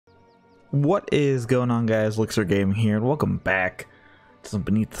What is going on, guys? Elixir Gaming here, and welcome back to some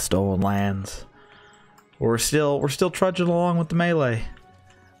Beneath the Stolen Lands. We're still trudging along with the melee.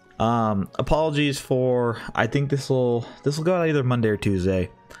 Apologies for, I think this will go out either Monday or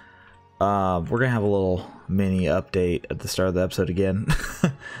Tuesday. We're gonna have a little mini update at the start of the episode again.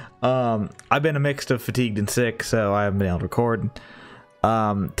 I've been a mix of fatigued and sick, so I haven't been able to record.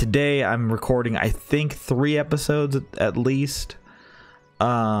 Today I'm recording, I think, 3 episodes at least.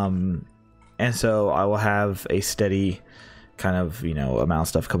 And so I will have a steady kind of, amount of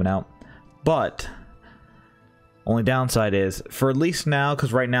stuff coming out. But only downside is, for at least now,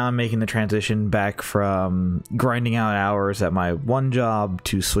 because right now I'm making the transition back from grinding out hours at my one job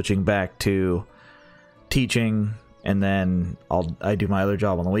to switching back to teaching, and then I do my other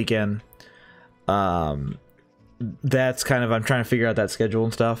job on the weekend. That's kind of, I'm trying to figure out that schedule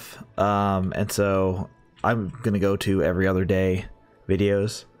and stuff. And so I'm going to go to every other day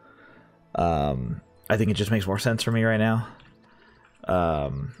videos. I think it just makes more sense for me right now.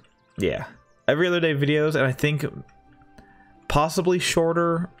 Yeah, every other day videos, and I think possibly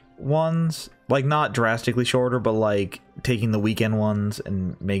shorter ones, like not drastically shorter, but like taking the weekend ones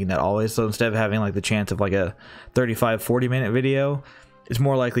and making that always. So instead of having like the chance of like a 35-40 minute video, it's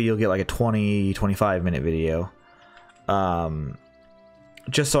more likely you'll get like a 20-25 minute video.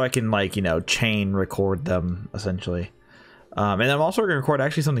 Just so I can, like, chain record them essentially. And I'm also going to record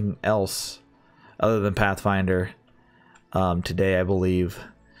actually something else other than Pathfinder today, I believe,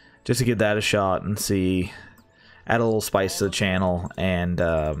 just to give that a shot and see, add a little spice to the channel, and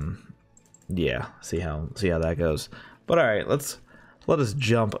yeah, see how that goes. But all right, let us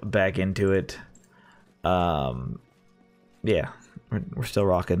jump back into it. Yeah, we're still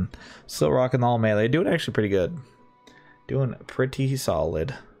rocking all melee, doing actually pretty good, doing pretty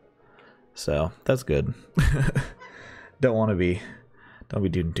solid, so that's good. Don't be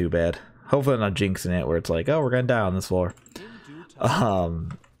doing too bad. Hopefully I'm not jinxing it where it's like, oh, we're gonna die on this floor.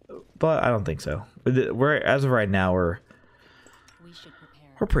 But I don't think so. As of right now, we're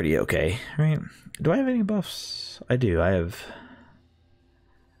pretty okay, right? Do I have any buffs? I do. I have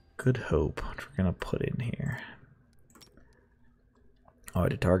Good Hope, which we're gonna put in here. Oh, I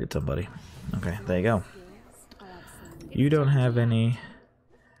did target somebody. Okay, there you go. You don't have any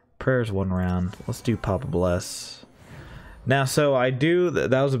prayers 1 round. Let's do Papa Bless. Now, so I do,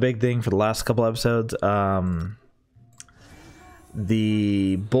 that was a big thing for the last couple episodes.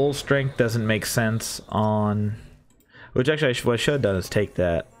 The bull strength doesn't make sense on, which actually what I should have done is take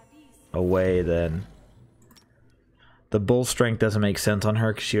that away then. The bull strength doesn't make sense on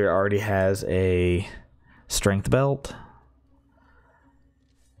her because she already has a strength belt.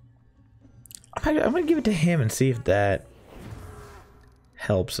 I'm going to give it to him and see if that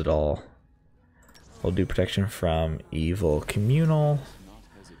helps at all. We'll do protection from evil communal.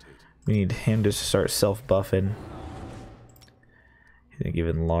 We need him to start self-buffing. He's gonna give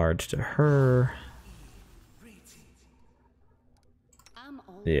enlarge to her.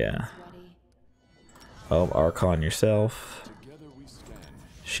 Yeah. Oh, Archon yourself.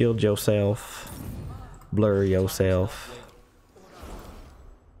 Shield yourself. Blur yourself.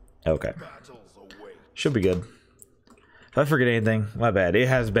 Okay. Should be good. If I forget anything, my bad. It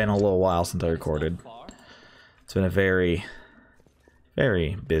has been a little while since I recorded. It's been a very,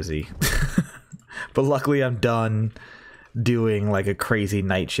 very busy. But luckily I'm done doing like a crazy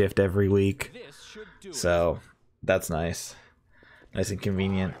night shift every week. So that's nice. Nice and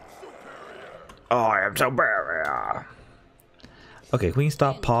convenient. Oh, I am so bad. Okay, can we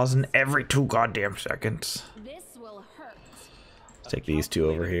stop pausing every 2 goddamn seconds? Let's take these 2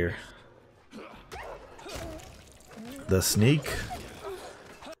 over here. The sneak,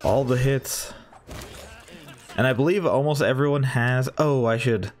 all the hits, and I believe almost everyone has. Oh, I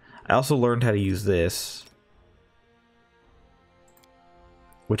also learned how to use this,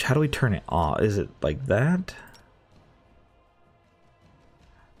 which, how do we turn it off? Is it like that?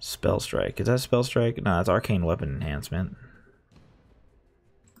 Spell strike, is that spell strike? No, it's arcane weapon enhancement.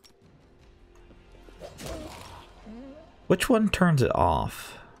 Which one turns it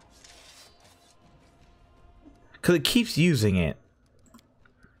off? Because it keeps using it.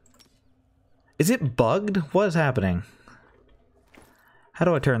 Is it bugged? What is happening? How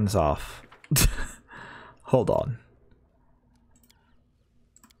do I turn this off? Hold on.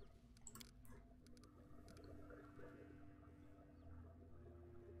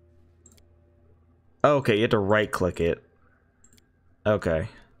 Okay, you have to right click it. Okay.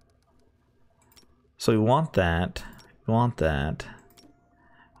 So we want that. We want that.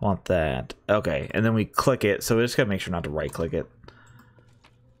 Want that. Okay, and then we click it, so we just gotta make sure not to right click it.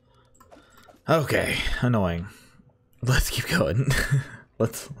 Okay, annoying. Let's keep going.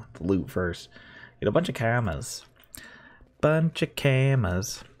 let's the loot first. Get a bunch of camas. Bunch of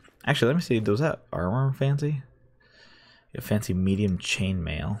camas. Actually, let me see. Was that armor fancy? A fancy medium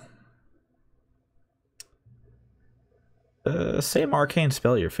chainmail. Same arcane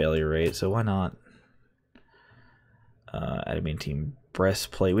spell your failure rate, so why not? Adamantine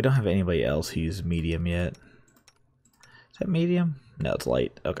breastplate. We don't have anybody else who's medium yet. Is that medium? No, it's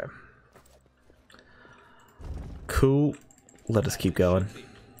light. Okay. Cool. Let us keep going.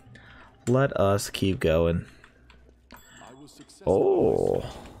 Let us keep going. Oh.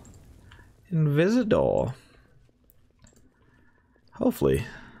 Invisidor. Hopefully.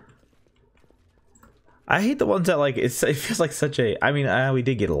 I hate the ones that like it feels like such a. I mean, we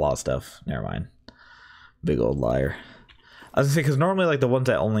did get a lot of stuff. Never mind. Big old liar. I was gonna say because normally like the ones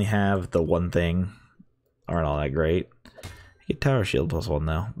that only have the one thing aren't all that great. You get tower shield +1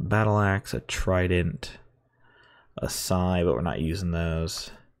 though. Battle axe, a trident, a sai, but we're not using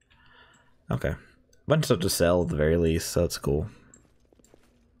those. Okay, a bunch of stuff to sell at the very least, so that's cool.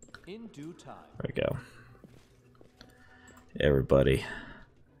 In due time. There we go. Everybody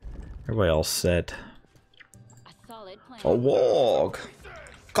all set. A walk.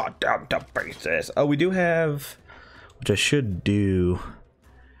 Cut down to pieces. Oh, we do have, which I should do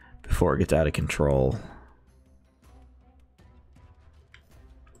before it gets out of control.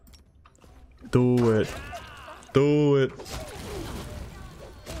 Do it. Do it.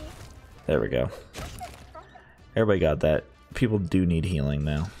 There we go. Everybody got that. People do need healing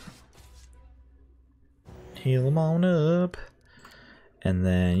now. Heal them on up. And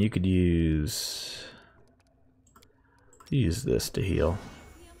then you could use this to heal.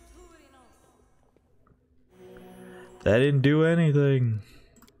 That didn't do anything.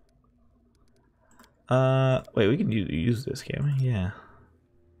 Wait, we can use this, can't we? Yeah.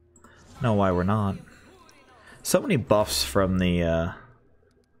 No, why we're not. So many buffs from the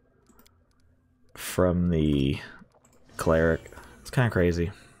cleric. It's kind of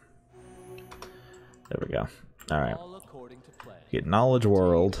crazy. There we go. All right. Get knowledge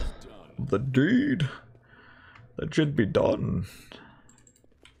world. The deed that should be done.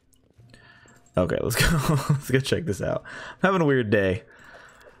 Okay, let's go. Let's go check this out. I'm having a weird day,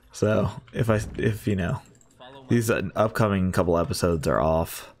 so if you know these upcoming couple episodes are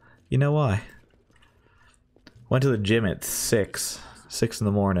off, you know why. Went to the gym at 6 in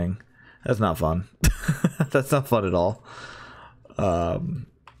the morning. That's not fun. That's not fun at all. On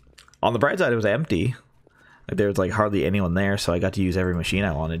the bright side, it was empty. Like, there was like hardly anyone there, so I got to use every machine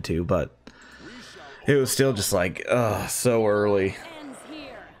I wanted to. But it was still just like, so early.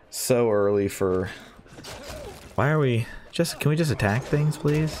 So early for. Why are we just? Can we just attack things,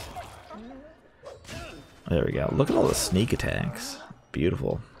 please? There we go. Look at all the sneak attacks.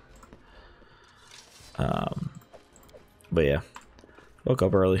 Beautiful. But yeah, woke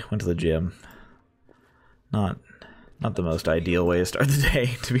up early, went to the gym. Not the most ideal way to start the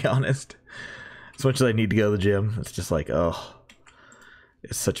day, to be honest. As much as I need to go to the gym, it's just like, oh,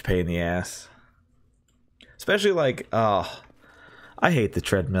 it's such a pain in the ass. Especially like, I hate the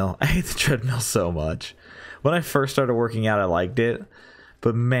treadmill. I hate the treadmill so much. When I first started working out, I liked it,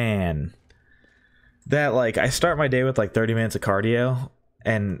 but man, that like I start my day with like 30 minutes of cardio,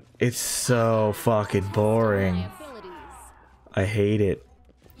 and it's so fucking boring. I hate it.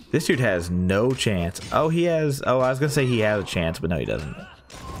 This dude has no chance. Oh, he has. Oh, I was gonna say he has a chance, but no, he doesn't.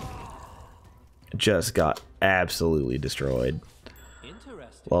 Just got absolutely destroyed.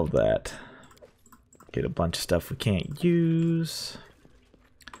 Love that. Get a bunch of stuff we can't use.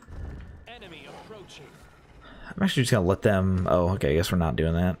 I'm actually just gonna let them. Oh, okay. I guess we're not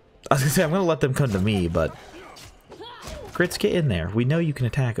doing that. I was gonna say I'm gonna let them come to me, but Grits, get in there. We know you can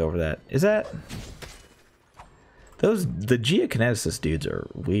attack over that. Is that? The geokineticist dudes are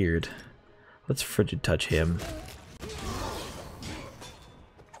weird. Let's frigid touch him.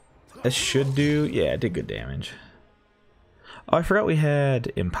 This should do. Yeah, it did good damage. Oh, I forgot we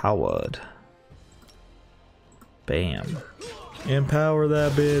had empowered. Bam. Empower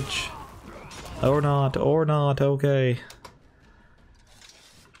that bitch. Or not, okay.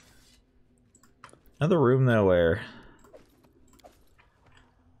 Another room though where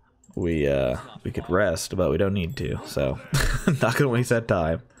we could rest, but we don't need to, so not gonna waste that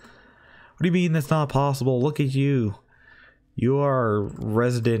time. What do you mean that's not possible? Look at you. You are a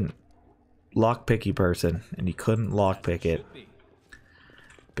resident lockpicky person, and you couldn't lockpick it.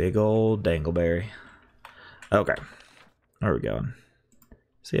 Big old dangleberry. Okay. Where are we going?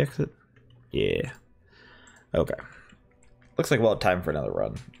 See exit? Yeah. Okay. Looks like we'll have time for another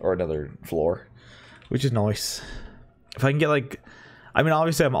run. Or another floor. Which is nice. If I can get like... I mean,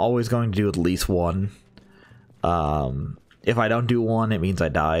 obviously I'm always going to do at least one. If I don't do one, it means I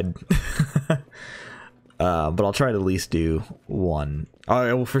died. But I'll try to at least do one.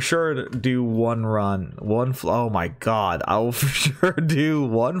 I will for sure do one run. Oh my god. I will for sure do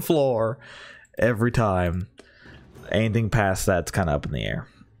one floor every time. Anything past that's kind of up in the air.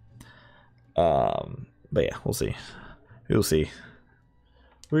 But yeah, we'll see. We'll see.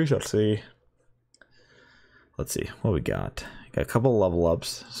 We shall see. Let's see what we got. Got a couple level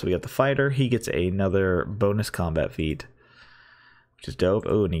ups. So we got the fighter. He gets another bonus combat feat, which is dope.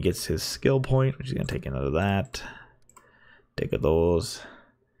 Oh, and he gets his skill point, which is gonna take another of that. Take of those.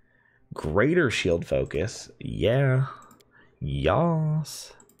 Greater shield focus. Yeah.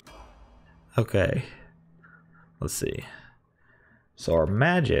 Yas. Okay. Let's see. So our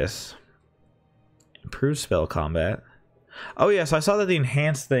Magus improves spell combat. Oh yeah, so I saw that the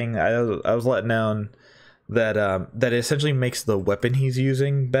enhanced thing, I was let known that that it essentially makes the weapon he's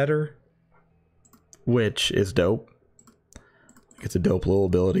using better, which is dope. It's a dope little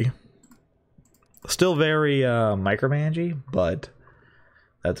ability. Still very micromanagey, but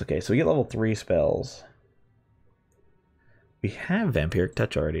that's okay. So we get level 3 spells. We have Vampiric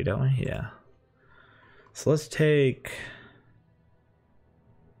Touch already, don't we? Yeah. So let's take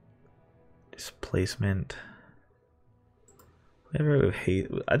Displacement.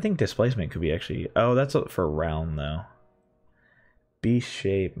 I think Displacement could be actually... Oh, that's for a round, though. Beast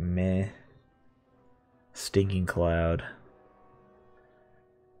Shape, meh. Stinking Cloud.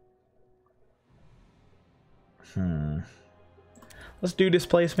 Let's do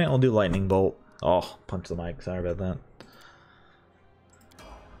Displacement. We'll do Lightning Bolt. Oh, punch the mic. Sorry about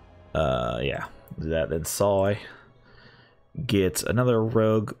that. Yeah. Do that. Then Saw gets another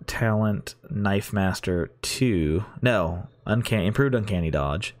Rogue Talent, Knife Master 2. No. Improved Uncanny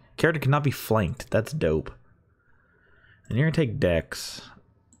Dodge. Character cannot be flanked. That's dope. And you're going to take Dex.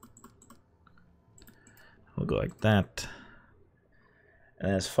 We'll go like that.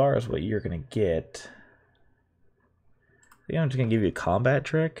 And as far as what you're going to get... I'm just going to give you a combat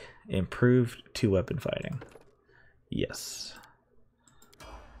trick. Improved 2-weapon fighting. Yes.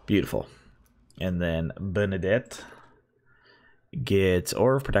 Beautiful. And then Bernadette gets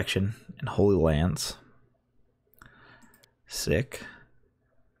Aura of Protection and Holy Lance. Sick.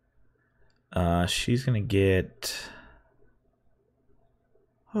 She's going to get...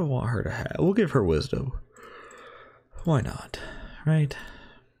 I want her to have... We'll give her Wisdom. Why not? Right?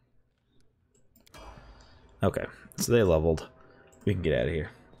 Okay. So they leveled. We can get out of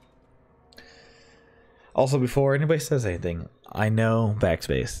here. Also, before anybody says anything, I know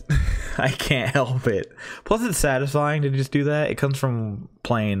backspace. I can't help it. Plus, it's satisfying to just do that. It comes from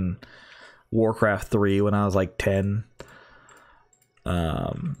playing Warcraft 3 when I was like 10.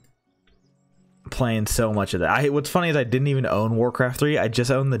 Playing so much of that. What's funny is I didn't even own Warcraft 3. I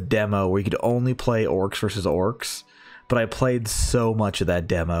just owned the demo where you could only play orcs versus orcs. But I played so much of that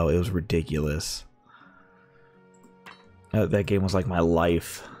demo. It was ridiculous. That game was like my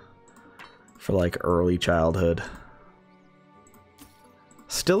life for like early childhood.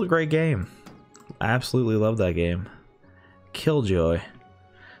 Still a great game. I absolutely love that game. Killjoy.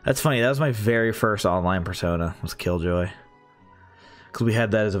 That's funny. That was my very first online persona, was Killjoy. Because we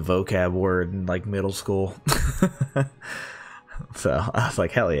had that as a vocab word in like middle school. So I was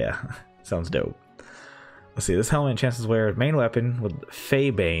like, hell yeah. Sounds dope. Let's see. This helmet chances wear main weapon with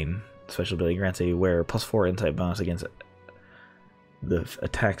Feybane. Special ability grants a wearer +4 insight bonus against the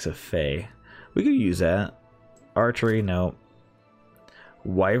attacks of Fey. We could use that. Archery, no.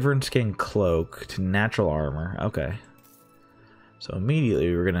 Wyvern skin cloak to natural armor. Okay. So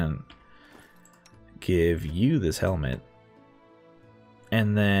immediately we're gonna give you this helmet.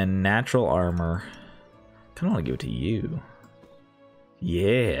 And then natural armor. Kinda wanna give it to you.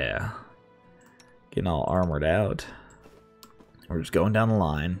 Yeah. Getting all armored out. We're just going down the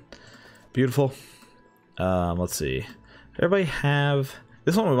line. Beautiful. Let's see. Everybody have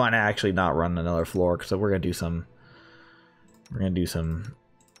this one. We might actually not run another floor because we're gonna do some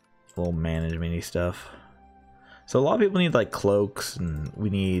little management-y stuff. So a lot of people need like cloaks, and we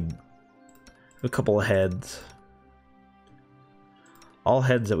need a couple of heads. All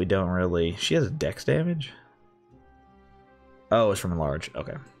heads that we don't really. She has dex damage. Oh, it's from enlarge.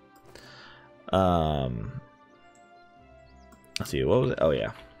 Okay. Let's see. What was it? Oh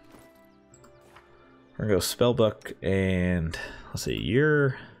yeah. We're gonna go spellbook, and let's see,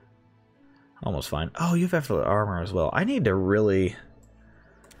 you're almost fine. Oh, you have armor as well. I need to really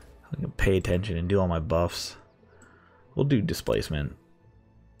pay attention and do all my buffs. We'll do displacement.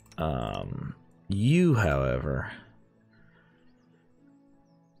 You, however,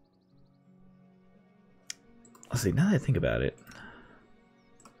 let's see, now that I think about it,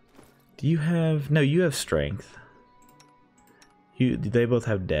 do you have... No, you have strength. They both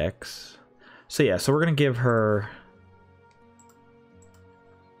have dex. So yeah, so we're gonna give her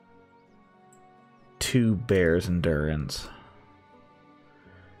 2 bears endurance.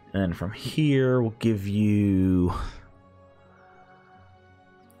 And then from here, we'll give you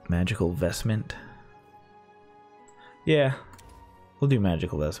magical vestment. Yeah, we'll do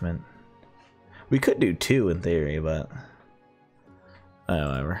magical vestment. We could do 2 in theory, but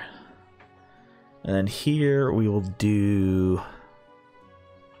however. And then here we will do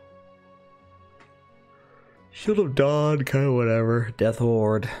Shield of Dawn, kind of whatever. Death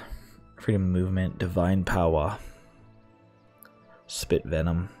Ward, Freedom Movement, Divine Power, Spit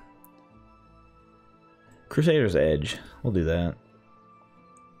Venom, Crusader's Edge. We'll do that.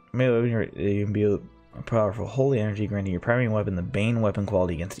 You can be a powerful holy energy, granting your primary weapon the Bane weapon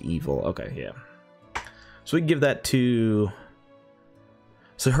quality against evil. Okay, yeah. So we can give that to.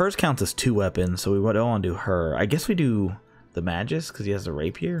 So hers counts as 2 weapons, so we don't want to do her. I guess we do the Magus because he has the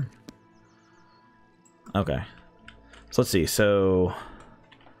rapier. Okay. So let's see. So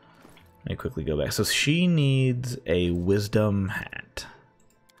let me quickly go back. So she needs a wisdom hat.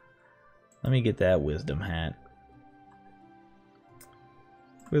 Let me get that wisdom hat.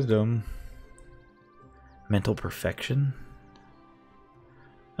 Wisdom. Mental perfection.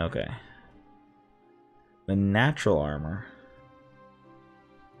 Okay. The natural armor.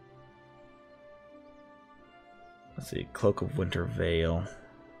 Let's see. Cloak of Winter Veil.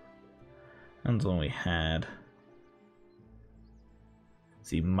 That's the one we had. Let's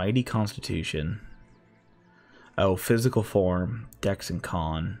see. Mighty Constitution. Oh, physical form. Dex and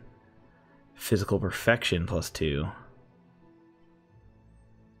Con. Physical perfection +2.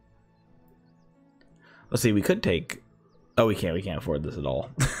 Let's see, we could take... Oh, we can't afford this at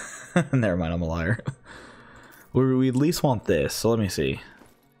all. Never mind, I'm a liar. We at least want this, so let me see.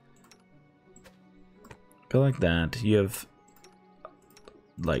 Go like that. You have,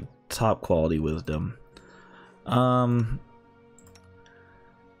 like, top quality wisdom. Let's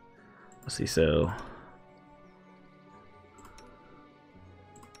see, so...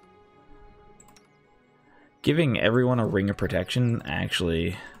 Giving everyone a ring of protection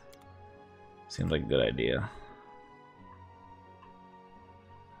actually... seems like a good idea.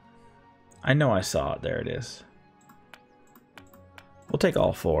 I know I saw it. There it is. We'll take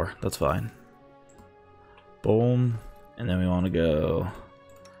all 4. That's fine. Boom. And then we want to go...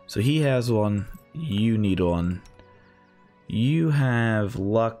 So he has one. You need one. You have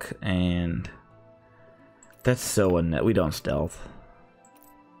luck and... That's so unnet. We don't stealth.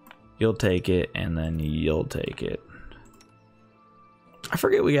 You'll take it and then you'll take it. I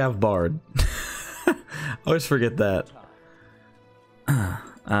forget we have Bard. I always forget that.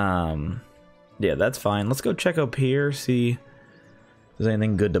 Yeah, that's fine. Let's go check up here, see if there's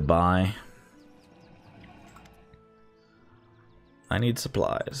anything good to buy. I need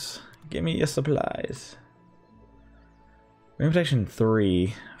supplies. Give me your supplies. Ring Protection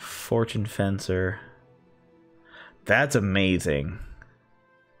 3. Fortune Fencer. That's amazing.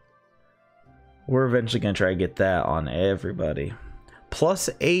 We're eventually going to try to get that on everybody.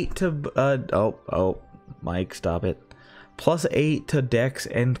 +8 to... Mike, stop it. +8 to Dex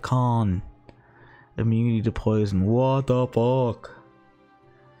and Con. Immunity to poison. What the fuck?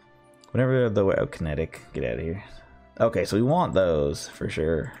 Whenever the... Oh, kinetic. Get out of here. Okay, so we want those for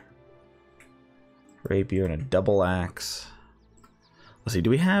sure. Rapier and a double axe. Let's see, do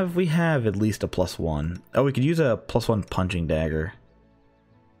we have... We have at least a +1. Oh, we could use a +1 punching dagger.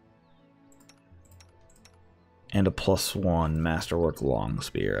 And a +1 masterwork long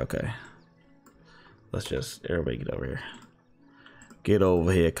spear. Okay. Let's just... Everybody get over here. Get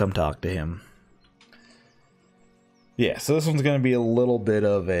over here. Come talk to him. Yeah, so this one's going to be a little bit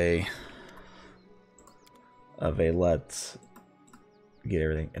of a... let's get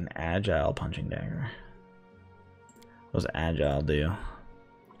everything. An agile punching dagger. What does agile do?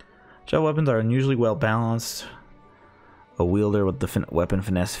 Agile weapons are unusually well balanced. A wielder with the weapon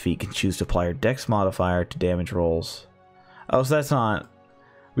finesse feat can choose to apply her dex modifier to damage rolls. Oh, so that's not...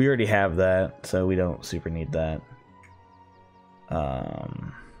 We already have that, so we don't super need that.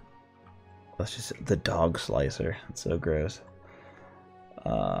 Let's just... The dog slicer. It's so gross.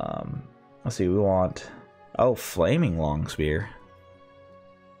 Let's see, we want... Oh, flaming long spear.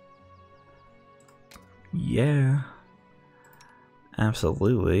 Yeah.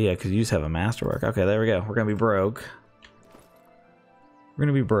 Absolutely. Yeah, because you just have a masterwork. Okay, there we go. We're going to be broke. We're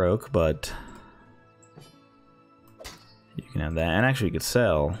going to be broke, but... You can have that. And actually, you could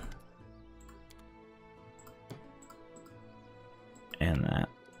sell. And that.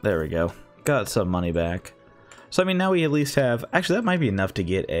 There we go. Got some money back. So, I mean, now we at least have... Actually, that might be enough to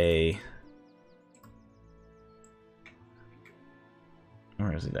get a...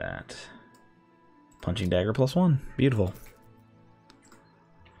 Where is it at? Punching dagger +1. Beautiful.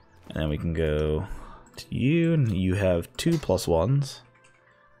 And then we can go to you, and you have 2 +1s.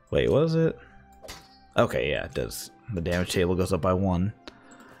 Wait, what is it? Okay, yeah, it does. The damage table goes up by 1.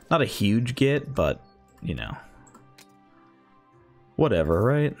 Not a huge get, but, you know. Whatever,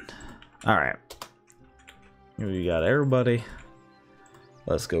 right? Alright. We got everybody.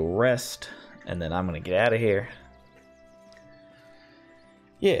 Let's go rest, and then I'm gonna get out of here.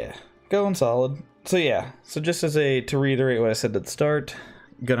 Yeah, going solid. So yeah, so just to reiterate what I said at the start,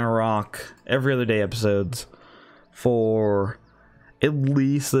 gonna rock every other day episodes for at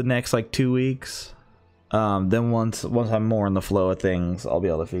least the next like 2 weeks. Then once I'm more in the flow of things, I'll be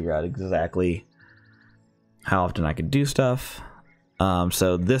able to figure out exactly how often I can do stuff.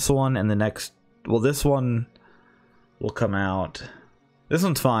 So this one and the next, well, this one will come out. This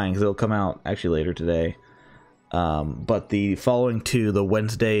one's fine because it'll come out actually later today. But the following 2, the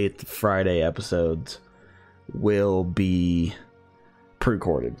Wednesday, Friday episodes, will be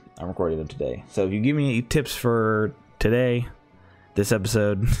pre-recorded. I'm recording them today. So if you give me tips for today, this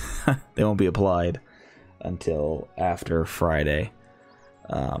episode, they won't be applied until after Friday.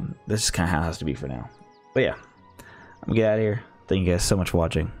 This is kind of how it has to be for now. But yeah, I'm gonna get out of here. Thank you guys so much for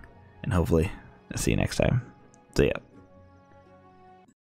watching, and hopefully I'll see you next time. See ya.